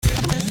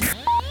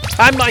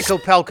I'm Michael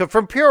Pelka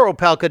from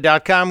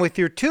PureOpelka.com with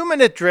your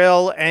 2-minute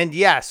drill. And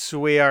yes,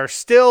 we are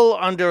still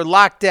under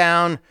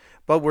lockdown,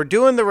 but we're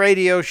doing the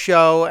radio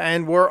show,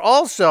 and we're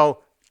also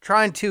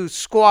trying to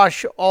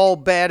squash all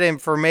bad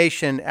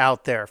information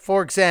out there.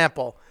 For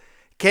example,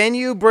 can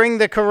you bring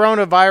the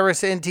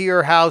coronavirus into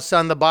your house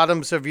on the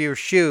bottoms of your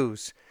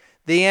shoes?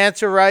 The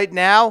answer right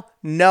now,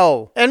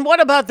 no. And what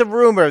about the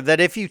rumor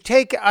that if you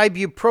take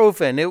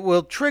ibuprofen, it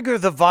will trigger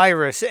the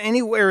virus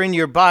anywhere in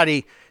your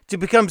body to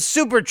become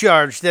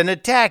supercharged and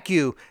attack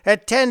you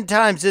at 10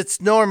 times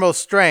its normal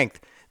strength?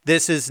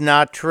 This is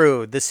not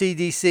true. The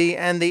CDC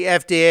and the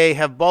FDA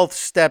have both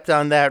stepped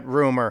on that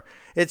rumor.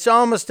 It's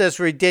almost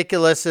as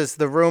ridiculous as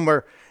the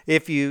rumor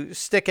if you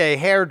stick a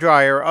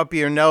hairdryer up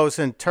your nose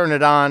and turn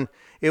it on,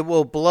 it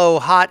will blow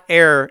hot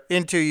air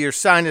into your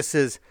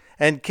sinuses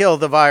and kill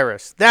the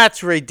virus.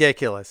 That's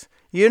ridiculous.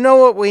 You know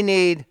what we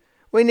need?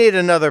 We need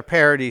another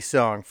parody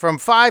song from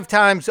 5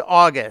 Times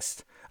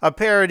August, a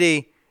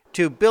parody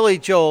to Billy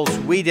Joel's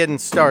We Didn't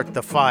Start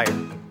the Fire.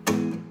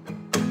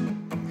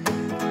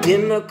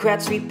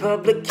 Democrats,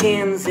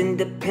 Republicans,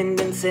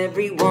 independents,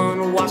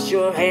 everyone, wash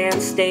your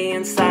hands, stay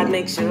inside,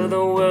 make sure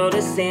the world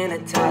is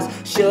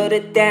sanitized. Shut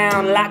it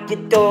down, lock your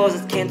doors,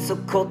 it's cancel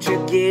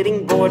culture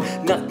getting bored.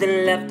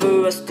 Nothing left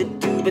for us to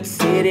do but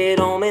sit at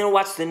home and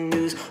watch the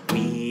news.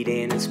 We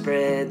didn't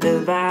spread the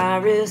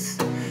virus,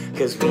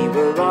 cause we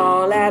were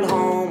all at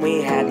home,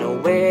 we had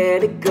nowhere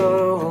to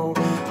go.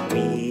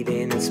 We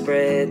didn't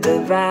spread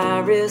the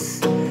virus,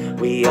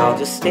 we all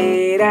just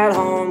stayed at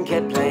home,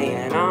 kept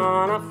playing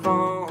on our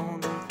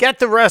phone. Get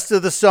the rest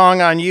of the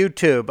song on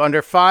YouTube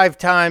under 5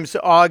 Times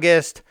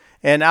August,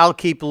 and I'll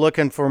keep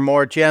looking for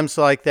more gems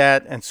like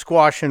that and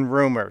squashing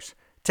rumors.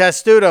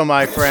 Testudo,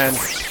 my friend.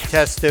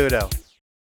 Testudo.